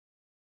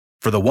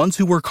For the ones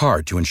who work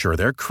hard to ensure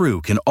their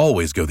crew can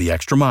always go the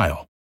extra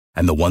mile,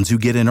 and the ones who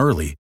get in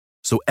early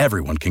so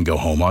everyone can go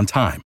home on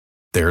time,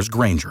 there's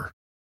Grainger,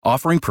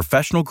 offering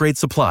professional-grade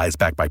supplies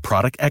backed by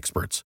product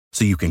experts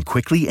so you can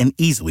quickly and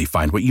easily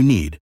find what you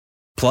need.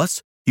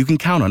 Plus, you can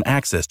count on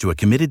access to a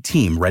committed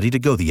team ready to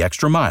go the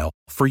extra mile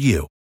for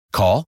you.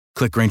 Call,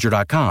 click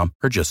Grainger.com,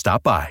 or just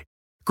stop by.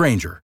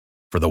 Grainger,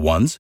 for the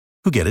ones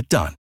who get it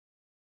done.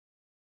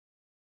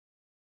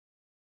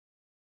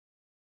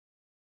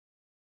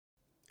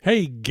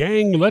 Hey,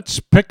 gang, let's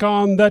pick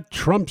on the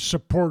Trump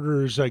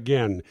supporters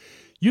again.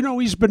 You know,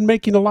 he's been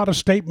making a lot of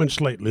statements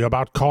lately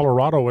about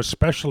Colorado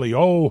especially.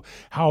 Oh,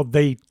 how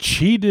they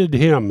cheated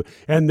him,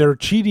 and they're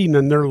cheating,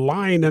 and they're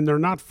lying, and they're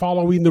not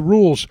following the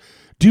rules.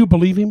 Do you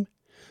believe him?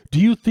 Do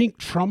you think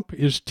Trump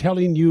is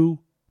telling you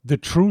the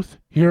truth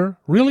here?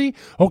 Really?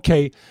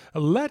 Okay,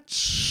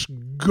 let's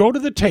go to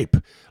the tape.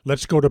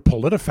 Let's go to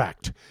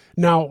PolitiFact.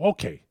 Now,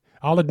 okay,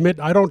 I'll admit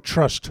I don't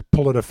trust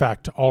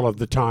PolitiFact all of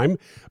the time,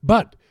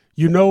 but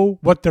you know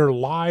what their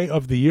lie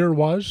of the year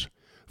was?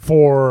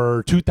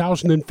 For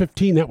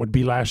 2015, that would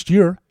be last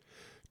year,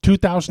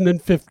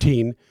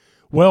 2015,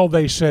 well,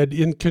 they said,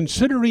 in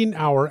considering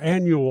our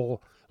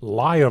annual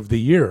lie of the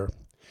year,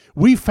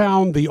 we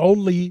found the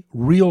only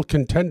real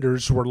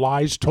contenders were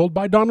lies told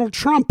by Donald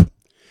Trump.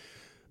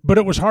 But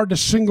it was hard to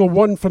single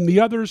one from the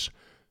others,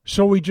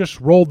 so we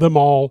just rolled them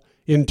all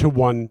into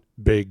one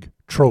big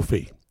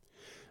trophy.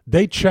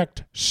 They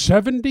checked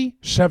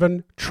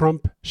 77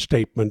 Trump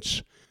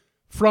statements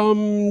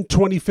from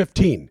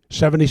 2015,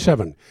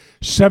 77.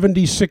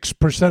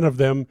 76% of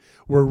them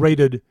were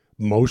rated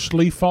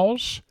mostly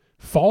false,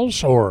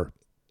 or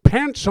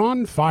pants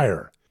on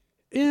fire.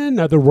 In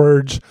other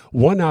words,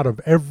 1 out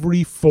of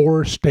every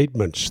 4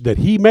 statements that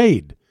he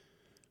made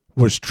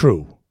was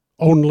true.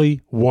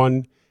 Only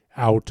 1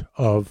 out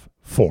of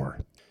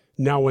 4.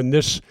 Now, when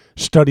this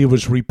study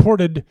was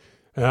reported,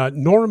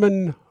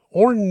 Norman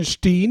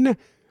Ornstein,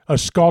 a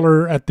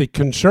scholar at the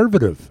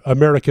conservative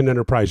American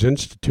Enterprise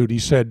Institute, he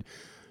said,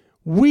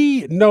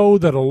 "We know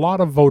that a lot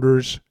of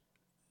voters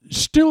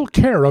still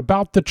care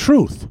about the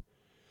truth.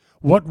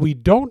 What we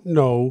don't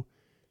know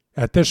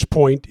at this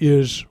point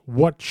is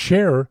what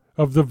share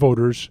of the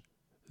voters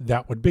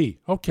that would be."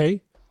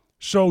 Okay,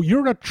 so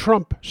you're a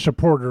Trump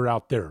supporter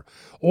out there,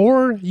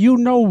 or you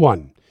know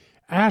one.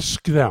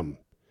 Ask them,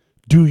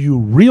 do you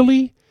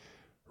really,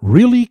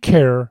 really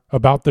care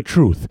about the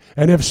truth?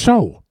 And if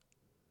so,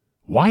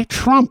 why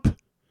Trump?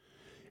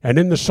 And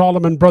in the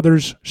Solomon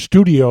Brothers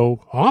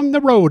studio, on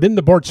the road in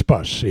the Bortz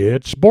bus,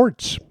 it's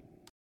Bortz.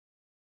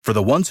 For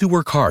the ones who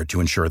work hard to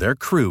ensure their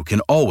crew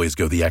can always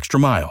go the extra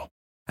mile,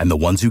 and the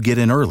ones who get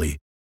in early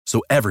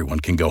so everyone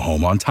can go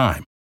home on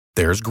time,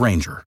 there's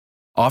Grainger,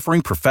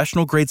 offering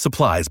professional-grade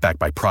supplies backed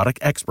by product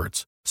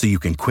experts so you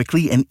can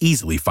quickly and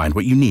easily find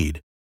what you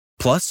need.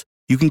 Plus,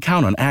 you can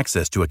count on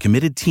access to a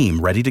committed team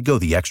ready to go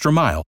the extra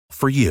mile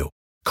for you.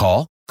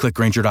 Call, click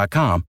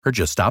Grainger.com, or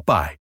just stop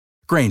by.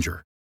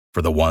 Grainger,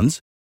 for the ones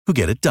who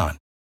get it done.